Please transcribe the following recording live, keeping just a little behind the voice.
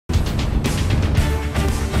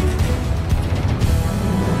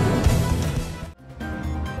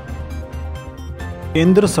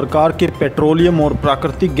केंद्र सरकार के पेट्रोलियम और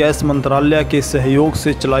प्राकृतिक गैस मंत्रालय के सहयोग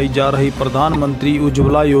से चलाई जा रही प्रधानमंत्री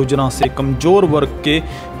उज्ज्वला योजना से कमजोर वर्ग के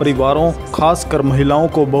परिवारों, खासकर महिलाओं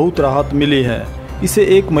को बहुत राहत मिली है। इसे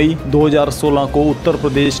 1 मई 2016 को उत्तर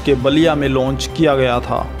प्रदेश के बलिया में लॉन्च किया गया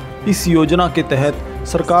था। इस योजना के तहत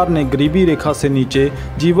सरकार ने गरीबी रेखा से नीचे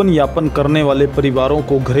जीवन यापन करने वाले परिवारों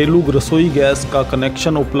को घरेलू रसोई गैस का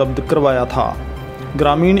कनेक्शन उपलब्ध करवाया था।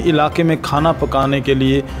 ग्रामीण इलाके में खाना पकाने के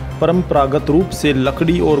लिए परंपरागत रूप से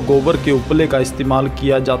लकड़ी और गोबर के उपले का इस्तेमाल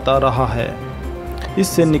किया जाता रहा है।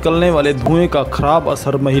 इससे निकलने वाले धुएं का खराब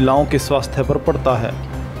असर महिलाओं के स्वास्थ्य पर पड़ता है।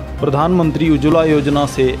 प्रधानमंत्री उज्ज्वला योजना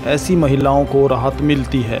से ऐसी महिलाओं को राहत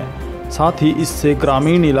मिलती है। साथ ही इससे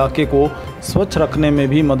ग्रामीण इलाके को स्वच्छ रखने में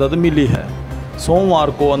भी मदद मिली है।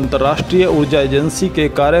 सोमवार को अंतर्राष्ट्रीय ऊर्जा एजेंसी के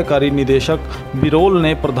कार्यकारी निदेशक बिरोल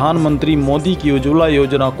ने प्रधानमंत्री मोदी की उज्ज्वला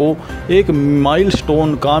योजना को एक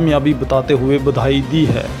माइलस्टोन कामयाबी बताते हुए बधाई दी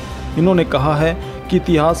है। इन्होंने कहा है कि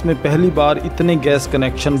इतिहास में पहली बार इतने गैस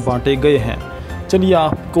कनेक्शन बांटे गए हैं। चलिए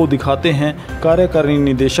आपको दिखाते हैं कार्यकारी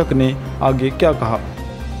निदेशक ने आगे क्या कहा।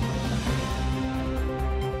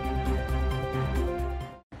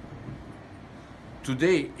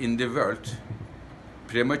 Today in the world,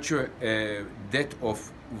 premature death of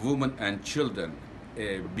women and children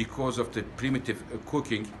because of the primitive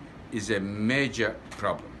cooking is a major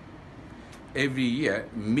problem. Every year,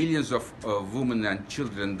 millions of women and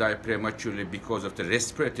children die prematurely because of the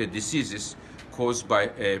respiratory diseases caused by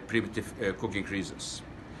primitive cooking reasons.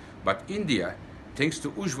 But India, thanks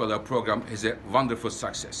to Ujjwala program, has a wonderful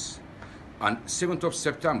success. On 7th of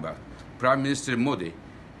September, Prime Minister Modi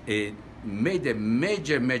made a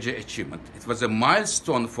major achievement. It was a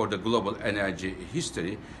milestone for the global energy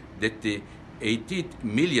history that the 18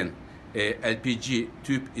 million LPG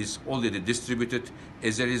tube is already distributed.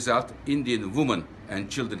 As a result, Indian women and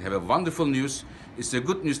children have a wonderful news. It's a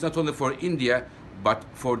good news not only for India but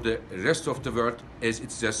for the rest of the world, as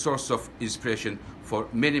it's a source of inspiration for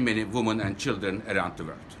many women and children around the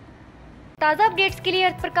world. ताज़ा updates के लिए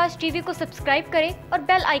अर्थ प्रकाश TV को subscribe करें और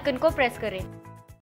bell icon को press करें।